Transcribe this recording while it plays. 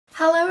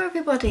Hello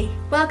everybody,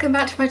 welcome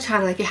back to my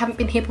channel. If you haven't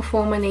been here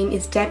before, my name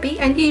is Debbie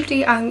and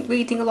usually I'm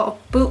reading a lot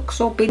of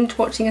books or binge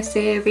watching a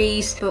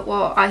series, but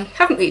what I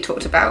haven't really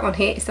talked about on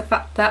here is the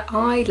fact that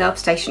I love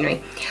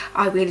stationery.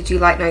 I really do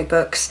like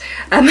notebooks.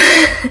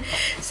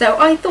 So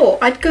I thought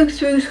I'd go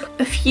through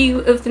a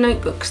few of the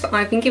notebooks that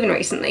I've been given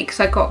recently, because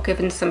I got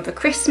given some for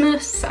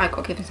Christmas, I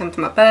got given some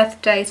for my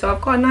birthday, so I've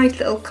got a nice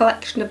little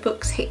collection of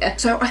books here.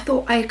 So I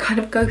thought I'd kind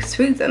of go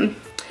through them,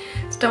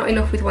 starting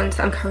off with ones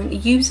that I'm currently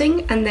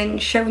using and then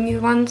showing you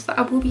the ones that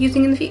I will be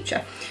using in the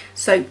future.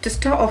 So to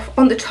start off,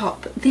 on the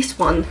top, this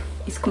one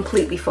is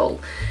completely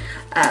full.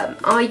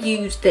 I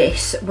used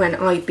this when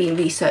I've been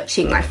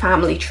researching my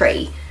family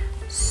tree.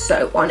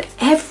 So on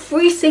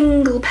every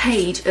single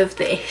page of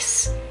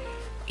this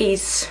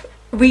is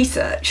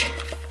research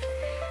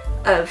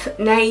of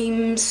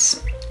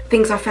names,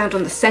 things I found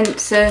on the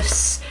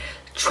census,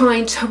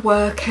 trying to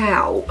work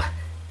out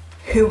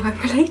who I'm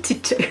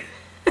related to.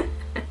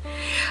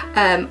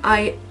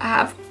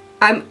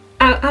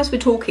 As we're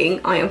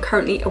talking, I am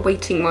currently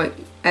awaiting my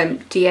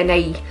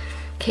DNA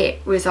kit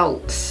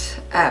results.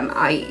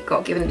 I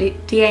got given a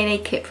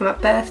DNA kit for my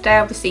birthday.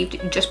 I received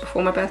it just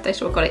before my birthday,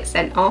 so I got it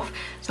sent off.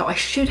 So I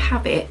should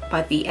have it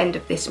by the end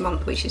of this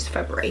month, which is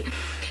February.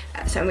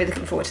 So I'm really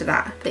looking forward to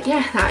that. But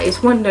yeah, that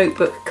is one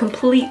notebook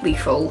completely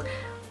full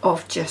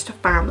of just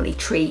family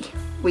tree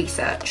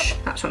research.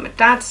 That's on my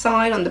dad's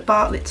side, on the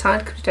Bartlett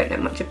side, because I don't know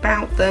much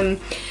about them.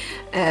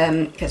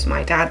 Because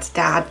my dad's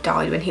dad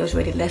died when he was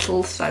really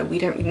little, so we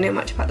don't really know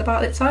much about the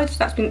Bartlett side, so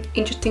that's been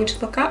interesting to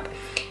look up.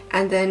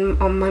 And then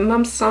on my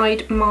mum's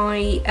side,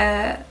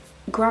 my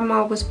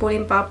grandma was born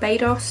in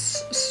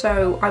Barbados,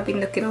 so I've been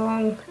looking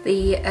along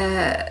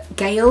the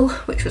Gale,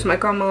 which was my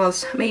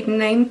grandma's maiden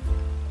name.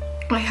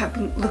 I have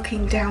been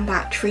looking down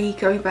that tree,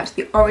 going back to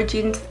the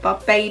origins of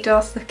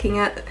Barbados, looking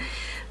at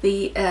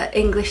the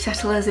English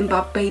settlers in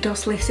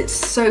Barbados list. It's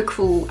so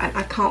cool and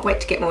I can't wait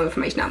to get more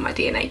information out of my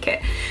DNA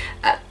kit.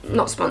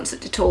 Not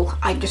sponsored at all,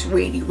 I'm just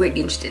really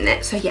interested in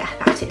it. So yeah,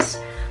 that is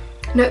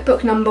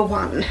notebook number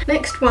one.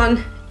 Next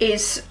one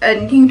is a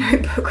new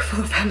notebook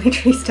full of family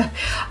tree stuff.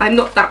 I'm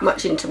not that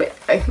much into it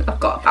though, I've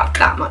got about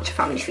that much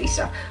family tree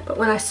stuff, but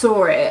when I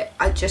saw it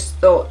I just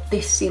thought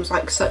this seems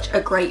like such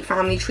a great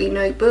family tree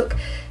notebook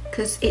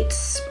because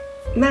it's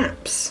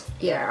maps.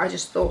 Yeah, I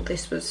just thought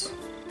this was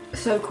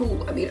so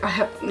cool. I mean, I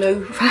have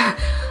no,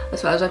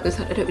 as far as I'm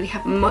concerned, I don't really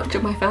have much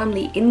of my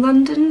family in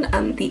London,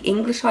 and the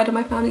English side of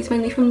my family is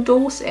mainly from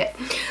Dorset,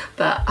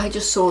 but I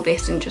just saw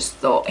this and just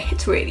thought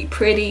it's really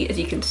pretty. As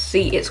you can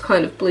see, it's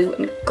kind of blue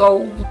and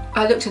gold.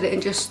 I looked at it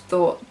and just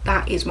thought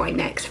that is my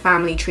next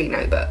family tree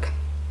notebook.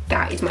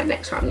 That is my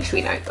next family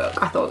tree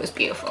notebook. I thought it was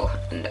beautiful,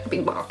 and I've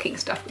been marking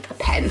stuff with a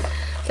pen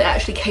that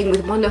actually came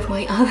with one of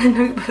my other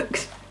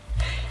notebooks.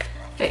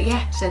 But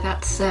yeah, so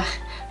that's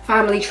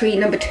family tree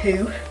number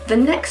two. The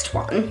next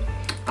one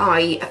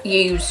I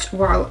used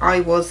while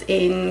I was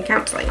in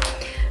counselling.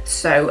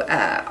 So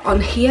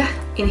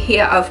in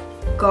here I've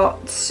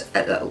got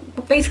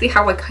basically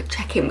how I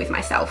check in with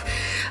myself.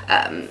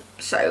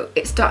 So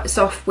it starts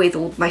off with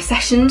all my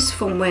sessions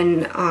from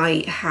when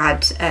I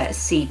had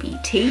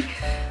CBT,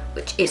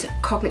 which is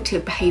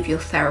cognitive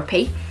behavioural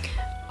therapy.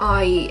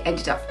 I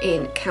ended up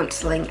in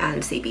counselling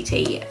and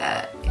CBT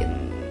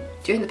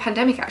during the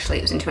pandemic. Actually,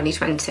 it was in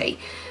 2020.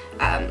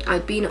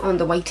 I'd been on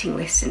the waiting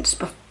list since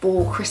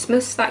before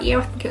Christmas that year.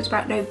 I think it was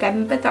about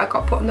November that I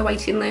got put on the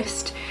waiting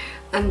list,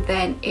 and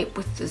then it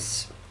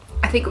was,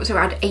 I think it was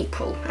around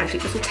April. Actually,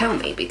 it doesn't tell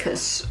me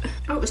because,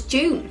 oh, it was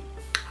June.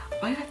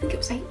 Why did I think it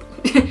was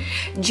April?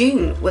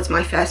 June was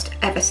my first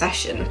ever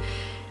session,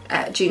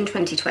 June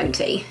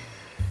 2020,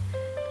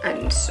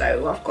 and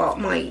so I've got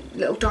my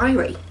little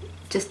diary,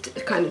 just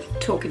kind of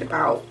talking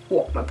about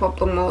what my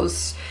problem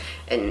was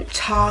and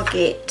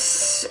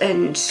targets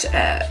and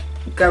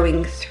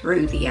going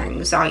through the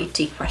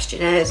anxiety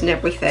questionnaires and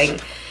everything,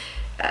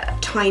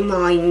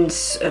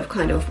 timelines of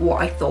kind of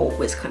what I thought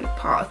was kind of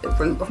part of the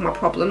root of my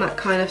problem, that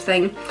kind of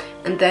thing.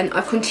 And then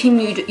I've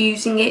continued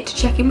using it to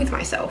check in with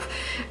myself.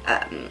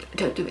 I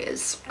don't do it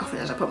as often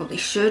as I probably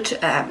should,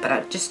 but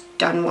I've just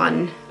done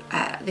one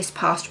this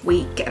past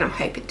week, and I'm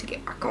hoping to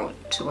get back on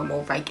to a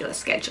more regular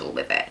schedule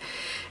with it,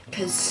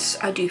 because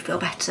I do feel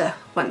better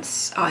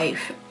once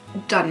I've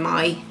done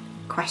my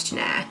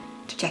questionnaire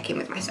to check in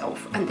with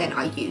myself, and then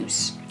I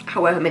use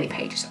however many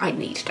pages I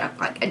need to have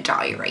like a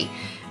diary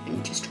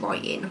and just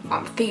write in what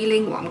I'm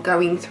feeling, what I'm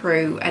going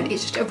through, and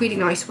it's just a really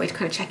nice way to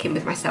kind of check in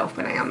with myself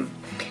when I am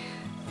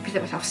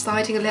feeling myself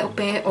sliding a little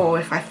bit, or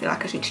if I feel like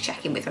I just need to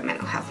check in with my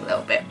mental health a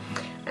little bit.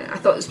 And I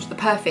thought this was the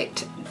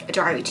perfect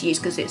diary to use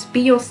because it's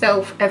be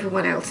yourself,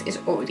 everyone else is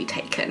already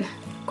taken,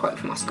 quote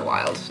from Oscar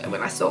Wilde. So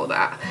when I saw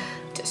that,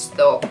 I just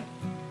thought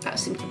that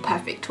seemed the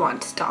perfect one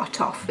to start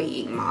off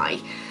being my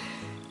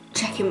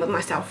check in with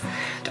myself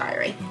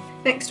diary.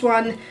 Next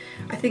one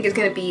I think is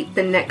going to be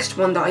the next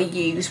one that I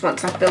use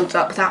once I've built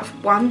up that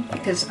one,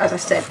 because as I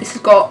said, this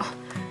has got,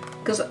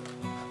 because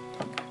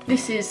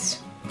this is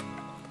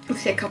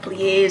obviously a couple of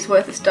years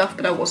worth of stuff,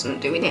 but I wasn't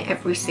doing it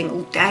every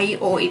single day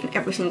or even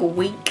every single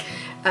week.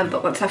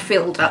 but once I've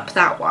filled up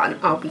that one,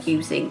 I'll be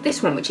using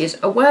this one, which is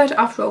A Word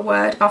After a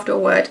Word After a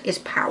Word is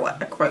Power,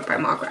 a quote by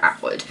Margaret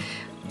Atwood.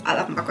 I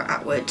love Margaret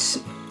Atwood.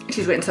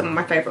 She's written some of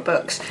my favourite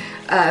books.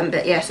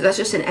 But yeah, so that's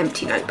just an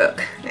empty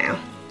notebook now.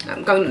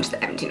 I'm going into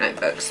the empty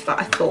notebooks, but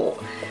I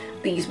thought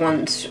these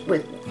ones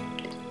with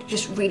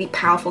just really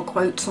powerful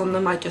quotes on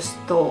them, I just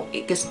thought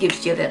it just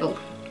gives you a little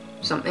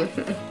something.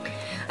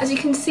 As you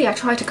can see, I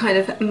tried to kind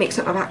of mix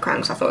up my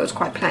background because I thought it was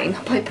quite plain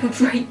by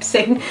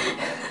draping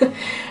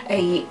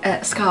a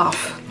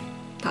scarf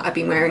that I've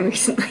been wearing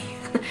recently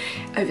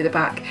over the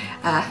back.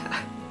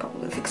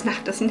 Probably looks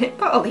naff, doesn't it?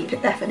 But I'll leave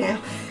it there for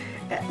now.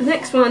 The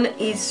next one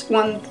is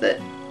one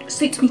that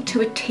suits me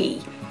to a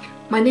T.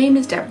 My name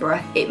is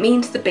Deborah, it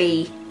means the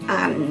bee,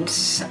 and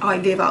I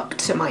live up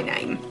to my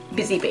name,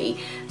 Busy Bee.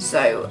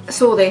 So I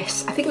saw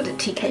this, I think it was at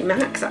TK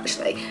Maxx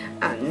actually,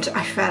 and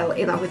I fell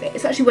in love with it.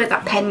 It's actually where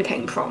that pen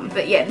came from.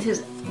 But yeah, this is,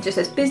 it just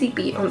says Busy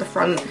Bee on the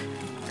front,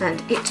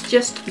 and it's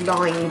just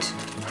lined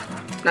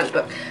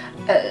notebook.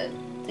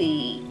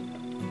 The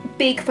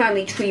big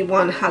family tree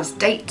one has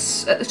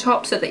dates at the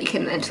top so that you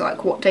can enter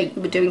like what date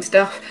you were doing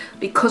stuff.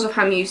 Because of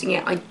how I'm using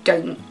it, I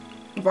don't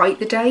write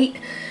the date.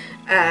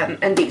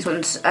 And these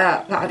ones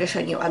that I've just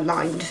shown you are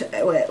lined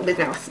with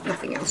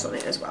nothing else on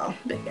it as well.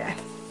 But yeah,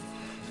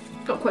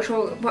 not quite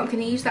sure what I'm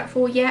going to use that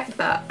for yet,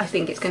 but I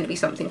think it's going to be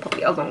something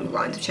probably along the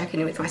lines of checking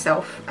in with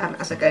myself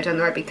as I go down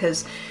the road,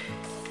 because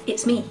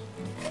it's me.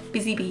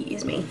 Busy Bee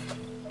is me.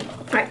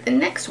 Right, the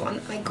next one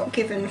I got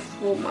given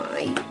for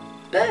my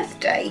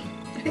birthday.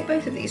 I think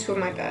both of these were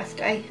my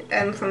birthday,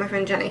 from my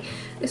friend Jenny.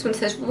 This one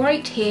says,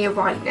 right here,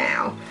 right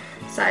now.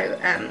 So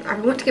I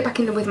want to get back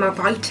in with my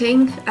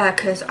writing,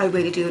 because I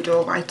really do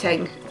adore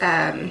writing.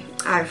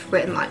 I've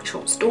written like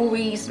short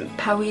stories and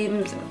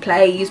poems and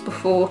plays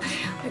before.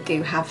 I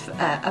do have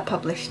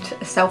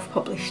a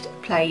self-published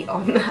play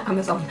on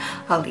Amazon.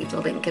 I'll leave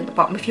the link in the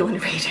bottom if you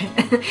want to read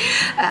it.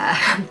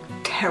 I'm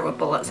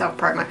terrible at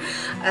self-promo.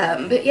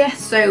 But yeah,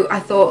 so I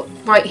thought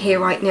right here,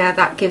 right now,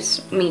 that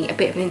gives me a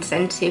bit of an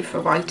incentive for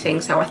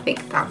writing. So I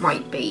think that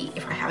might be,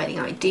 if I have any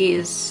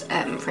ideas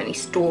for any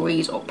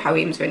stories or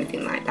poems or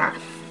anything like that,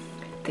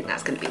 I think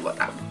that's going to be what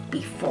that would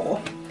be for.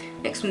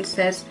 Next one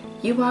says,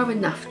 you are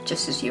enough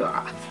just as you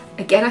are.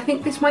 Again, I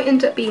think this might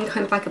end up being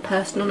kind of like a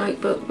personal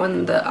notebook,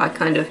 one that I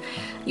kind of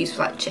use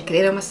for like checking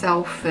in on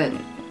myself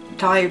and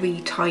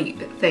diary type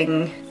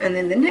thing. And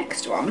then the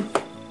next one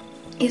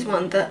is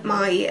one that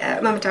my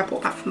mum and dad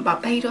brought back from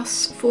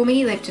Barbados for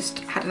me. They've just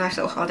had a nice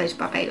little holiday to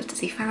Barbados to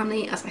see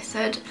family. As I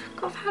said,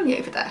 I've got family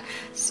over there,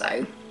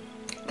 so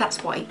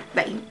that's why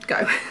they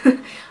go.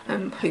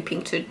 I'm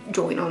hoping to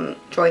join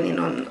in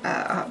on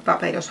a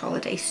Barbados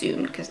holiday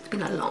soon, because it's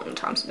been a long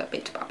time since I've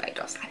been to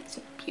Barbados. It's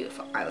a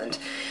beautiful island.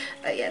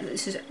 Yeah,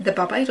 this is the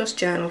Barbados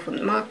Journal from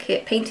the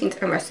Market, Paintings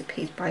and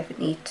Recipes by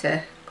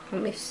Venita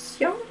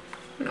Commission.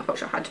 I'm not quite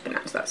sure how to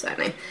pronounce that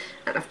surname.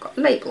 And I've got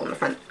a label on the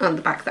front, on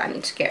the back that I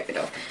need to get rid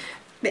of.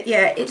 But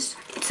yeah, it's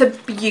a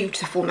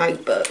beautiful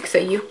notebook. So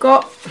you've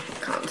got,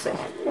 I can't see,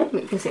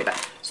 you can see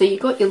that. So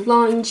you've got your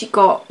lines, you've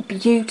got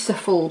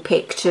beautiful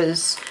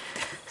pictures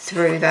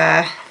through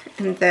there.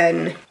 And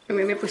then, I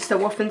remember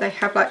so often they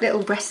have like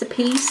little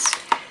recipes,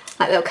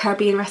 like little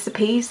Caribbean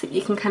recipes that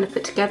you can kind of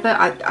put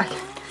together.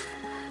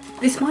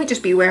 This might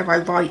just be where I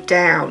write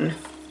down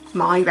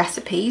my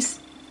recipes,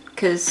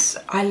 because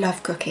I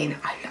love cooking.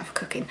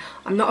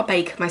 I'm not a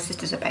baker, my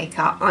sister's a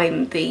baker.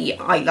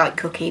 I like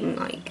cooking,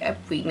 like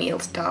every meal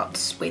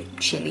starts with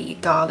chilli,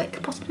 garlic,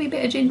 possibly a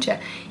bit of ginger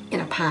in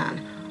a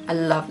pan. I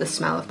love the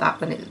smell of that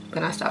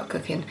when I start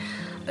cooking.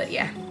 But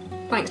yeah,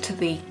 thanks to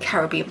the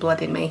Caribbean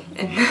blood in me,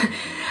 and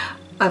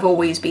I've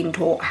always been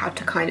taught how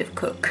to kind of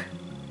cook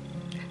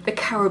the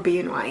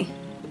Caribbean way,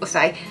 we'll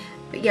say.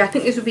 But yeah, I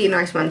think this would be a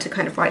nice one to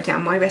kind of write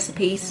down my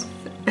recipes.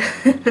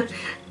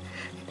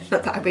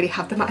 Not that I really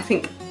have them. I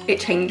think it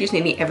changes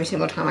nearly every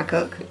single time I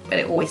cook, but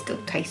it always still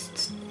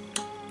tastes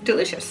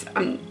delicious.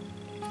 I'm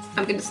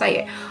going to say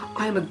it.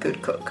 I'm a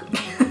good cook,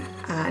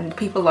 and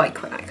people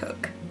like when I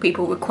cook.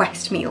 People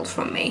request meals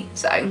from me,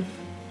 so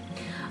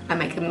I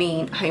make a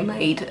mean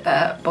homemade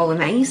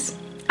bolognese.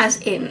 As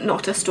in,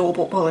 not a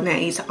store-bought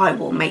bolognese. I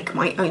will make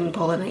my own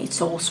bolognese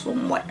sauce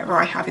from whatever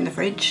I have in the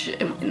fridge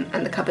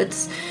and the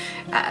cupboards.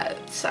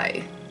 So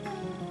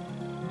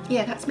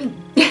yeah, that's me.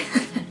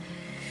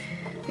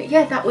 But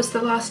yeah, that was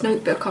the last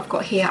notebook I've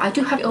got here. I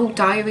do have old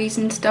diaries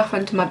and stuff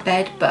under my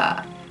bed,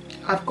 but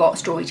I've got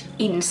storage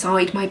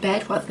inside my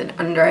bed rather than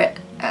under it.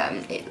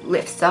 It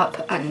lifts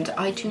up, and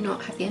I do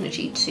not have the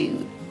energy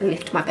to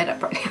lift my bed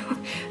up right now.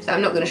 So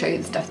I'm not going to show you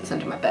the stuff that's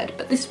under my bed,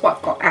 but this is what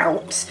I've got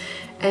out.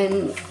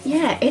 And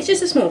yeah, it's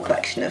just a small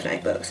collection of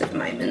notebooks at the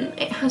moment.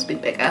 It has been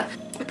bigger,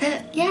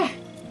 but yeah,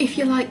 if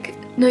you like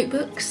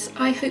notebooks,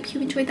 I hope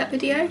you enjoyed that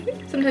video.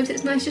 Sometimes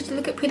it's nice just to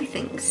look at pretty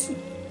things.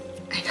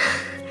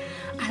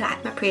 I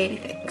like my pretty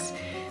things.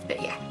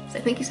 But yeah, so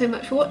thank you so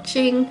much for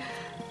watching.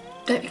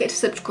 Don't forget to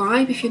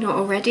subscribe if you're not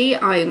already.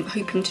 I'm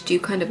hoping to do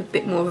kind of a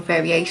bit more of a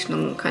variation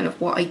on kind of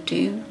what I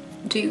do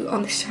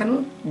on this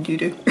channel.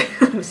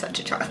 I'm such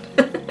a child.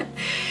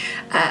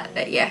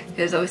 Yeah,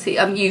 because obviously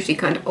I'm usually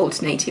kind of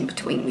alternating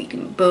between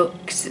reading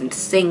books and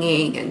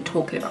singing and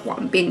talking about what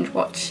I'm binge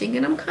watching,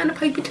 and I'm kind of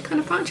hoping to kind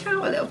of branch out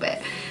a little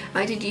bit.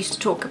 I did used to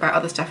talk about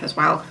other stuff as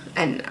well,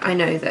 and I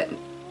know that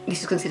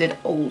this is considered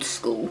old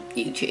school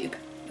YouTube.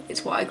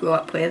 It's what I grew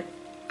up with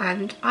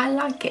and I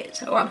like it,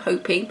 so I'm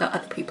hoping that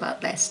other people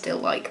out there still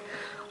like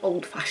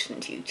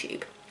old-fashioned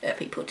YouTube,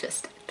 people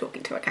just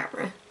talking to a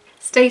camera.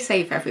 Stay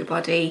safe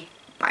everybody,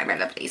 bye my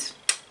lovelies.